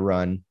State made a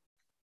run.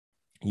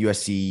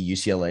 USC,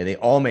 UCLA, they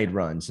all made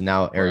runs. And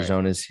now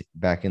Arizona's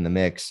back in the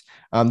mix.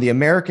 The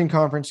American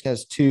Conference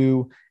has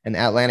 2, and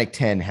Atlantic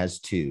 10 has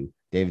 2,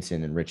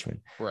 Davidson and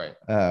Richmond. Right.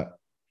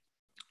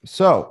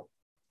 So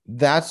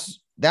that's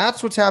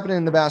what's happening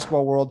in the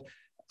basketball world.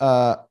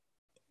 We're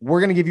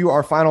going to give you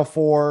our Final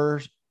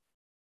Four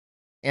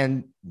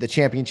and the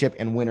championship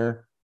and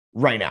winner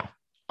right now.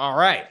 All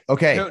right.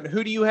 Okay.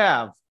 Who do you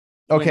have?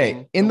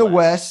 Okay. In the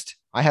West,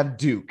 I have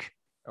Duke.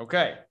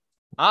 Okay.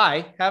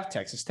 I have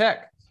Texas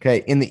Tech.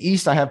 Okay. In the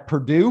East, I have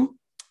Purdue.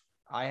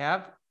 I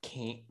have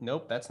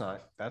Nope, that's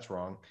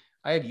wrong.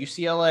 I have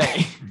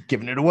UCLA.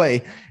 Giving it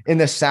away. In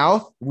the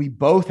South, we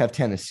both have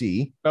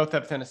Tennessee. Both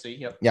have Tennessee.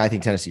 Yep. Yeah, I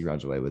think Tennessee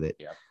runs away with it.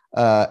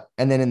 Yeah.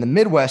 And then in the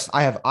Midwest,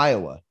 I have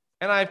Iowa.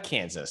 And I have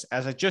Kansas,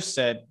 as I just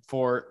said,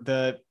 for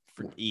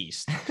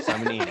East. So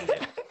I'm going to need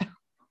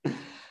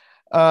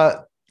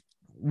it.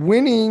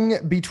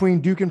 Winning between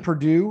Duke and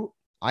Purdue,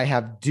 I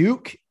have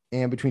Duke,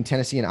 and between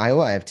Tennessee and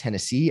Iowa, I have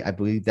Tennessee. I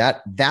believe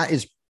that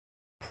is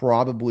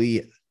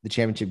probably the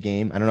championship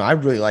game. I don't know. I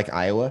really like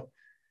Iowa.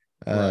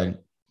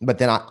 But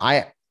then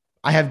I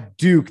have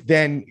Duke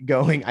then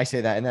going, I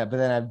say that and that, but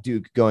then I have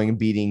Duke going and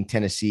beating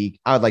Tennessee.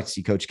 I would like to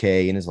see Coach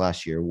K in his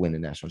last year win a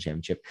national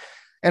championship.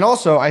 And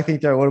also I think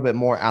they're a little bit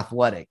more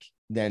athletic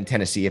than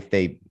Tennessee if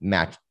they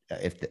match,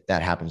 if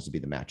that happens to be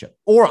the matchup,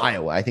 or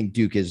Iowa. I think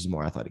Duke is a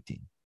more athletic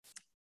team.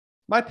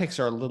 My picks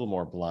are a little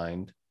more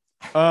blind.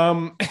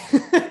 No,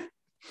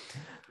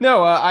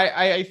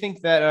 I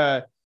think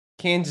that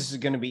Kansas is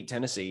going to beat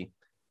Tennessee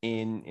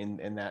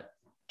in that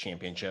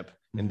championship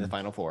in the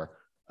Final Four.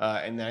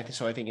 And then I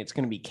think it's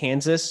going to be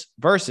Kansas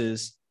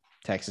versus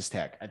Texas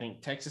Tech. I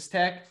think Texas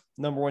Tech,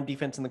 number 1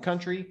 defense in the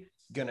country,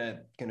 gonna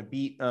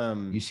beat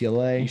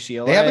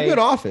UCLA. They have a good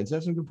offense. They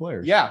have some good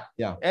players. Yeah.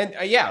 And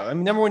I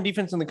mean, number 1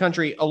 defense in the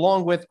country,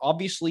 along with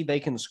obviously they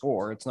can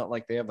score. It's not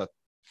like they have a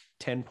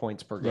 10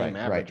 points per game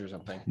average or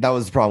something. That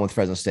was the problem with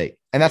Fresno State,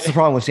 and that's the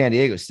problem with San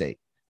Diego State.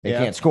 They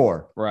can't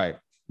score. Right.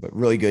 But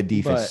really good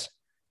defense.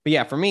 But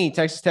yeah, for me,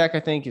 Texas Tech, I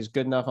think, is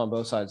good enough on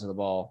both sides of the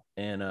ball.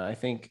 And I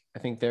think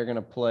they're going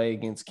to play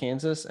against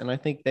Kansas, and I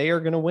think they are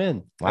going to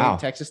win. Wow.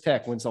 Texas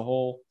Tech wins the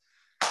whole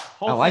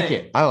I like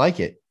it.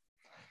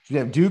 So we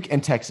have Duke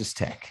and Texas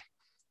Tech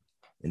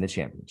in the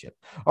championship.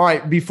 All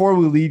right. Before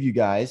we leave you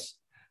guys,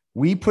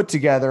 we put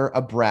together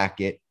a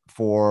bracket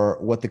for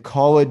what the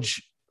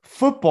college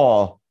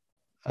football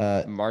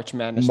March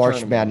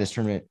Madness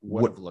tournament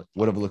would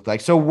would have looked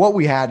like. So what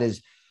we had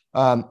is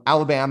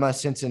Alabama,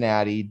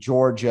 Cincinnati,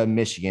 Georgia,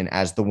 Michigan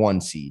as the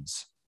 1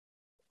 seeds.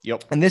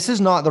 Yep. And this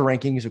is not the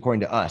rankings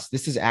according to us.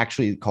 This is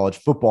actually college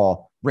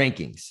football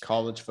rankings.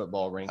 College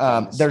football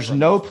rankings. There's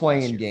no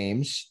playing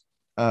games.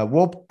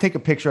 We'll take a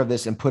picture of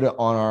this and put it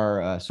on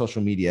our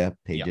social media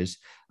pages.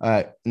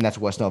 Yep. And that's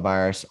West Nile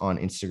Virus on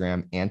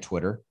Instagram and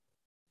Twitter.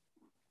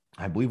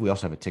 I believe we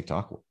also have a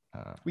TikTok.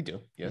 We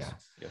do. Yes.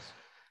 Yeah.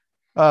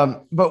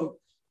 Yes. But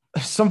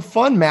some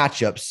fun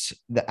matchups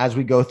that as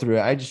we go through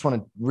it, I just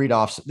want to read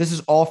off. This is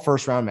all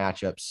first round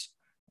matchups.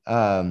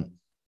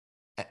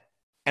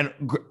 And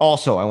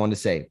also I want to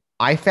say,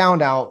 I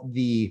found out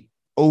the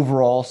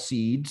overall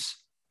seeds,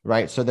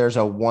 right? So there's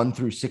a 1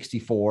 through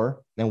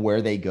 64 and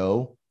where they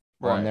go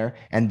on there.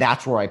 And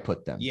that's where I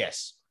put them.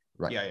 Yes.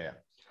 Right. Yeah.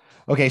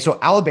 Okay. So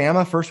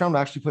Alabama first round will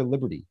actually play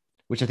Liberty,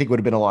 which I think would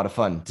have been a lot of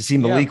fun to see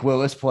Malik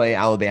Willis play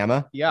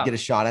Alabama. Yeah. Get a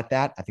shot at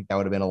that. I think that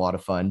would have been a lot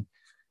of fun.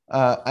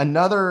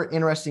 Another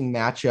interesting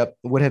matchup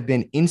would have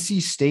been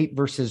NC State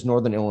versus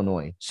Northern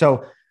Illinois.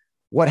 So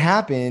what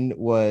happened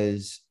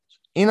was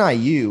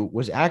NIU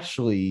was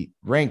actually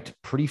ranked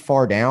pretty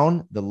far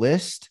down the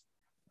list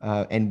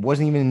and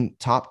wasn't even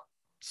top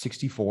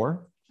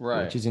 64,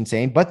 right? Which is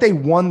insane. But they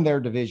won their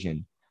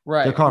division,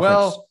 right? Their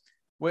conference.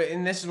 Well,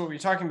 and this is what we're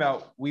talking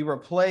about. We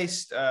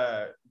replaced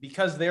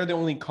because they're the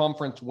only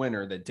conference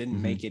winner that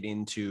didn't make it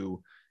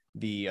into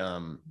the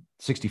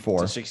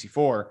 64.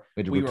 64.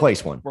 We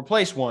replaced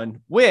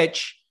one,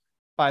 which,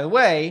 by the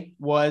way,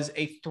 was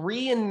a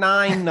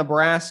 3-9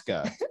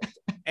 Nebraska.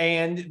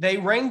 And they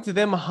ranked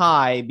them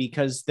high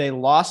because they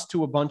lost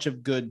to a bunch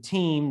of good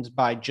teams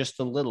by just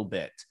a little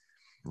bit.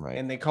 Right.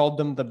 And they called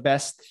them the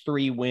best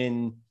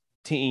 3-win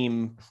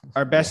team,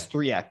 or best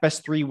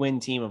 3-win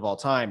team of all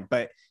time.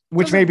 But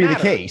which may be the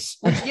case.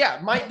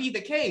 Might be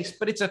the case,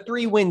 but it's a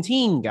 3-win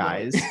team,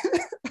 guys.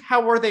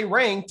 How are they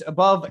ranked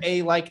above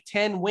a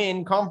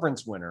 10-win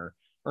conference winner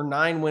or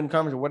 9-win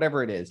conference or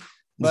whatever it is?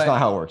 That's not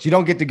how it works. You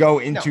don't get to go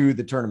into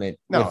the tournament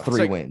with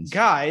 3 wins.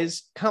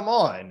 Guys, come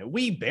on.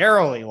 We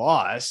barely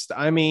lost.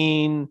 I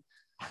mean,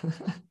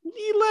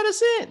 you let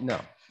us in.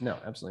 No,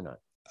 absolutely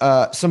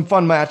not. Some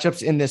fun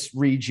matchups in this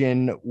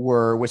region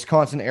were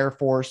Wisconsin Air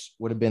Force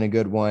would have been a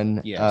good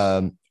one.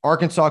 Yes.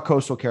 Arkansas,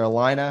 Coastal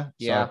Carolina.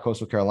 Yeah.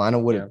 Coastal Carolina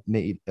would have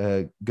made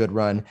a good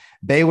run.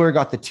 Baylor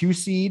got the 2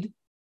 seed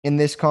in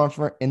this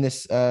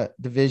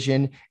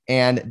division,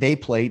 and they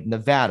played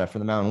Nevada for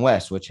the Mountain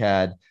West, which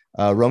had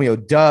Romeo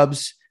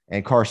Dubs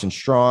and Carson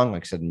Strong,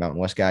 like I said,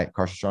 Mountain West guy,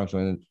 Carson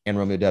Strong and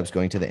Romeo Dubs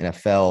going to the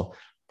NFL.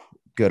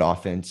 Good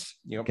offense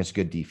against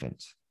good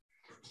defense.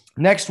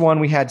 Next one,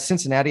 we had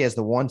Cincinnati as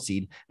the 1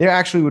 seed. They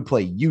actually would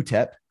play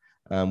UTEP,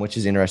 which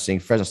is interesting.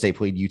 Fresno State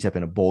played UTEP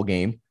in a bowl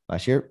game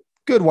last year.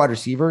 Good wide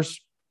receivers.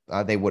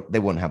 They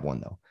wouldn't have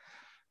one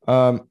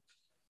though.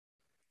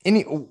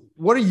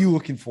 What are you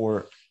looking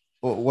for?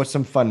 What's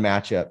some fun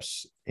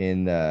matchups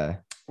in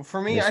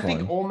for me? I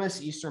think Ole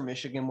Miss Eastern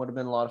Michigan would have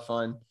been a lot of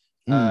fun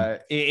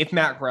if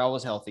Matt Corral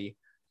was healthy.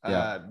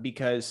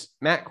 Because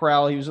Matt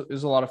Corral, he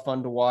was a lot of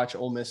fun to watch.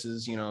 Ole Miss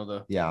is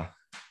the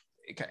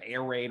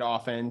air raid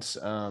offense.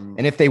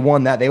 And if they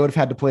won that, they would have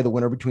had to play the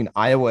winner between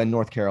Iowa and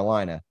North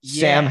Carolina.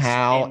 Yes, Sam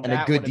Howell and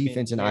a good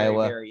defense in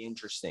Iowa. Very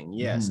interesting.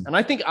 Yes. And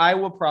I think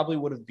Iowa probably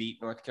would have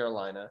beat North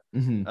Carolina.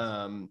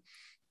 And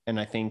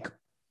I think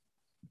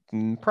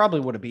probably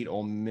would have beat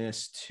Ole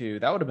Miss too.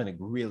 That would have been a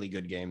really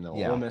good game though.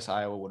 Ole Miss,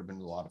 Iowa would have been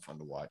a lot of fun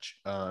to watch.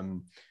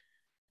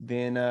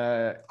 Then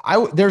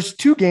there's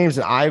 2 games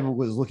that I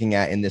was looking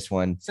at in this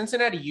one.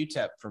 Cincinnati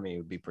UTEP for me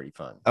would be pretty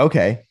fun.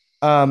 Okay.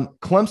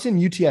 Clemson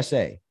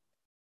UTSA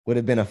would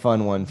have been a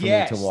fun one for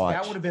me to watch.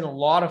 That would have been a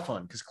lot of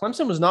fun because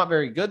Clemson was not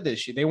very good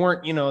this year. They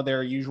weren't,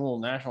 their usual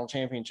national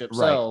championship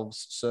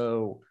selves.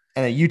 So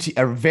and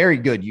a very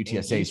good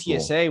UTSA school.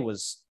 UTSA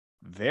was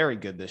very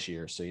good this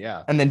year. So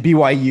yeah. And then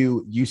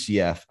BYU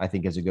UCF, I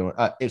think is a good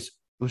one. It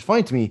was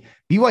funny to me.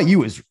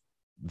 BYU is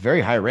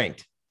very high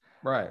ranked.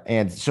 Right.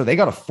 And so they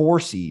got a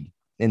 4 seed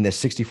in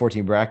this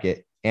 60-14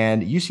 bracket,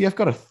 and UCF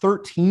got a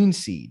 13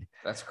 seed.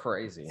 That's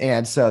crazy.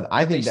 And so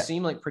I think they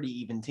seem like pretty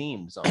even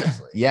teams,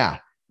 honestly. Yeah.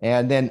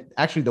 And then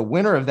actually the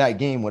winner of that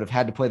game would have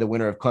had to play the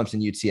winner of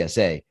Clemson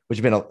UTSA, which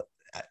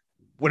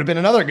would have been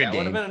another good game.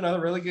 Would have been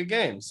another really good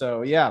game.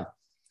 So yeah.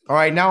 All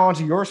right, now on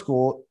to your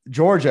school,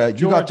 Georgia.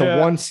 You got the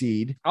 1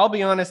 seed. I'll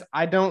be honest,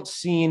 I don't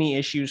see any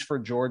issues for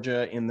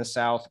Georgia in the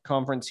South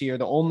Conference here.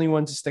 The only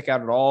ones to stick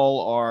out at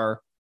all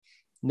are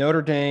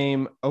Notre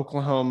Dame,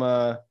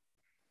 Oklahoma.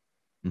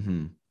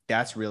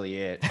 That's really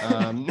it.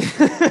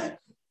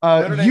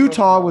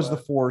 Utah was the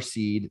 4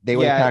 seed. They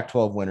were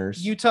Pac-12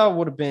 winners. Utah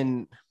would have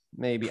been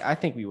maybe. I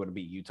think we would have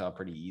beat Utah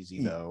pretty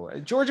easy though.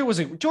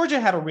 Georgia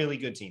had a really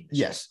good team.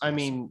 Yes, I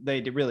mean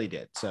they really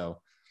did. So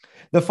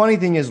the funny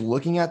thing is,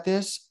 looking at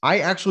this, I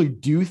actually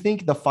do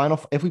think the final.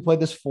 If we played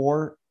this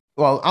 4,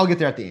 well, I'll get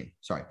there at the end.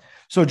 Sorry.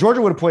 So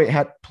Georgia would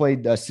have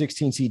played a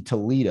 16 seed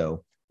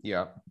Toledo.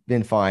 Yeah.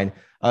 been fine.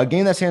 A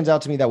game that stands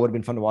out to me that would have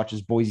been fun to watch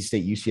is Boise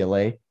State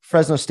UCLA.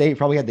 Fresno State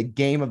probably had the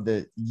game of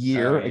the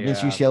year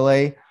against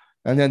UCLA,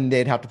 and then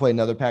they'd have to play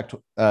another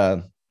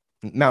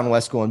Mountain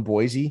West school in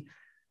Boise.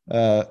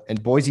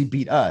 And Boise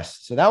beat us.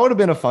 So that would have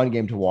been a fun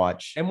game to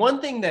watch. And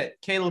one thing that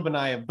Caleb and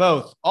I have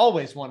both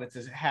always wanted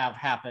to have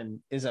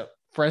happen is a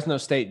Fresno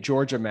State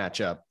Georgia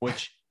matchup,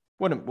 which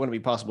wouldn't be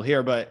possible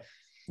here, but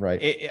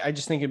right. I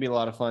just think it'd be a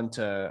lot of fun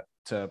to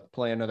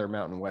play another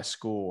Mountain West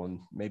school and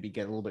maybe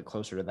get a little bit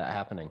closer to that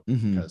happening,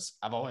 because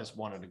I've always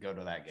wanted to go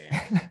to that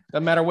game. No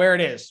matter where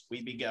it is,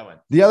 we'd be going.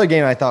 The other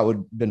game I thought would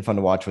have been fun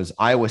to watch was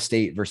Iowa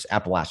State versus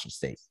Appalachian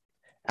State.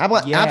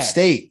 App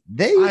State.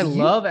 I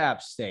love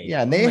App State.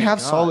 Yeah, and they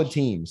have solid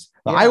teams.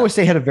 Yeah. Iowa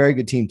State had a very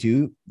good team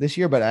too this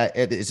year, but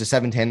it's a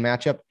 7-10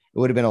 matchup. It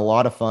would have been a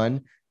lot of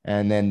fun.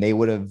 And then they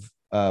would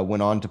have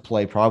went on to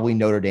play probably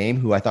Notre Dame,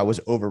 who I thought was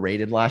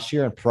overrated last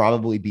year, and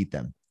probably beat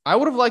them. I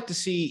would have liked to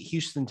see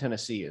Houston,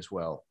 Tennessee as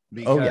well,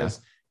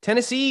 because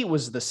Tennessee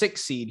was the 6th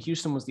seed.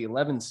 Houston was the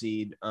 11th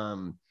seed.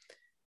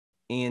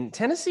 And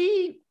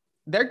Tennessee,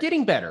 they're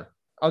getting better.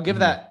 I'll give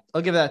that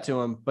to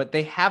them, but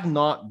they have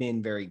not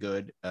been very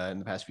good in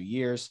the past few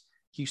years.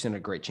 Houston, a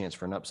great chance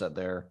for an upset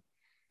there.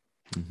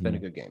 Been a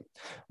good game.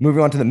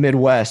 Moving on to the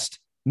Midwest,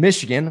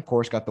 Michigan, of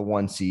course, got the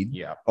 1 seed.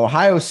 Yeah.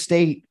 Ohio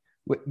State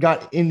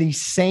got in the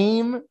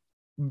same,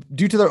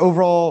 due to their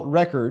overall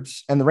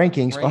records and the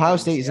rankings, Ohio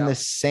State is in the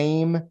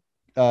same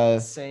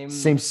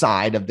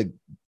side of the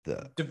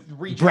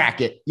region.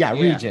 Bracket.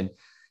 Region.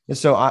 And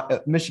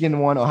so Michigan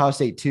 1, Ohio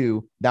State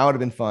 2. That would have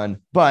been fun.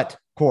 But of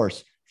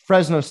course,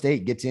 Fresno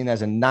State gets in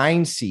as a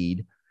 9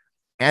 seed.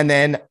 And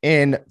then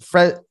in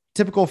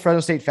typical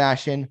Fresno State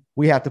fashion,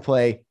 we have to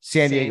play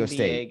San Diego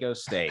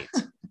State.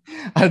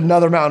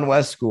 Another Mountain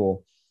West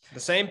school. The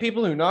same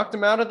people who knocked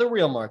them out of the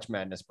real March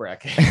Madness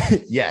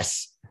bracket.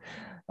 Yes.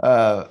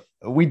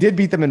 We did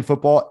beat them in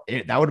football.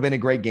 That would have been a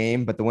great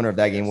game, but the winner of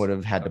that game would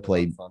have had to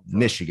play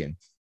Michigan.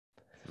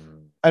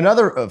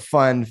 Another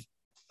fun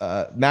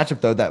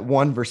matchup, though, that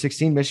 1 versus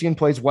 16, Michigan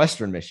plays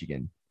Western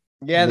Michigan.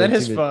 Yeah, that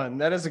is fun.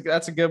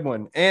 That's a good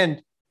one.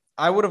 And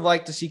I would have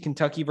liked to see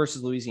Kentucky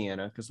versus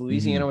Louisiana, because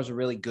Louisiana was a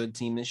really good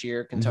team this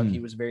year. Kentucky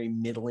was a very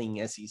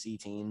middling SEC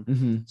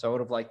team. So I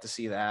would have liked to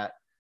see that.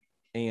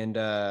 And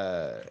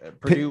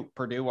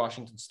Purdue,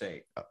 Washington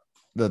State.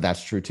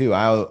 That's true too.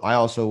 I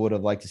also would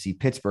have liked to see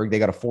Pittsburgh. They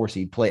got a 4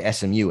 seed play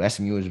SMU.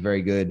 SMU is a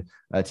very good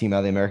team out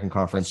of the American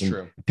Conference. That's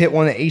true. Pitt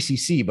won the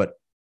ACC, but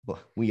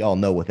we all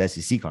know what the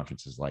SEC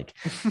conference is like.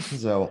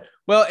 So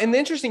well, and the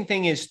interesting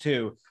thing is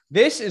too,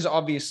 this is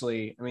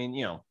obviously, I mean,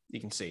 you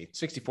can see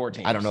 64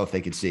 teams. I don't know if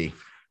they could see.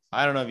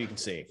 I don't know if you can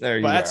see.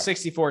 But that's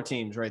 64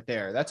 teams right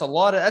there. That's a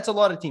lot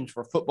of teams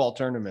for a football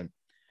tournament.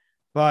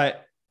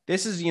 But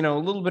this is, a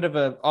little bit of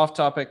an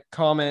off-topic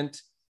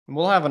comment.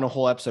 We'll have a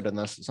whole episode on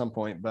this at some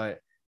point, but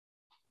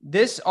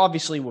this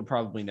obviously would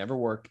probably never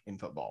work in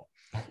football.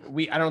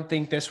 I don't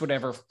think this would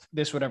ever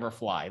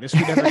fly.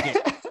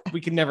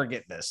 We could never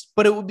get this,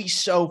 but it would be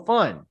so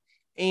fun.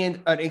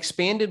 And an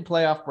expanded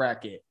playoff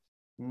bracket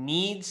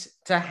needs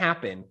to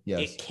happen.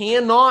 Yes. It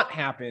cannot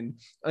happen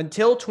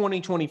until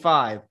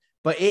 2025,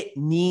 but it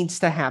needs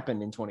to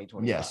happen in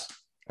 2025. Yes.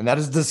 And that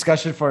is a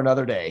discussion for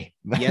another day.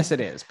 Yes,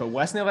 it is. But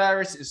West Nile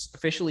Virus is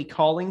officially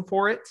calling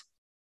for it.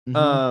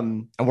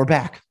 And we're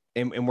back.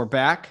 And we're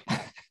back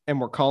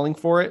and we're calling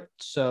for it.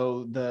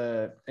 So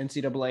the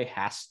NCAA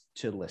has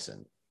to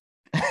listen.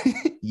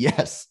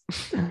 Yes.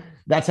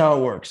 That's how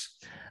it works.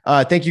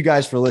 Thank you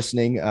guys for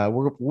listening.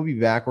 We'll be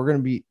back. We're going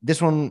to be,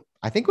 this one,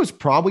 I think was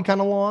probably kind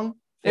of long.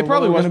 It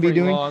probably was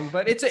pretty long,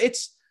 but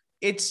it's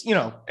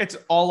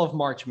all of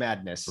March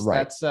Madness. Right.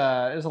 That's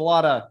there's a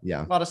lot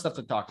of stuff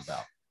to talk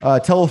about.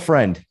 Tell a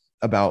friend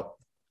about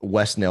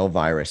West Nile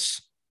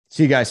Virus.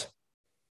 See you guys.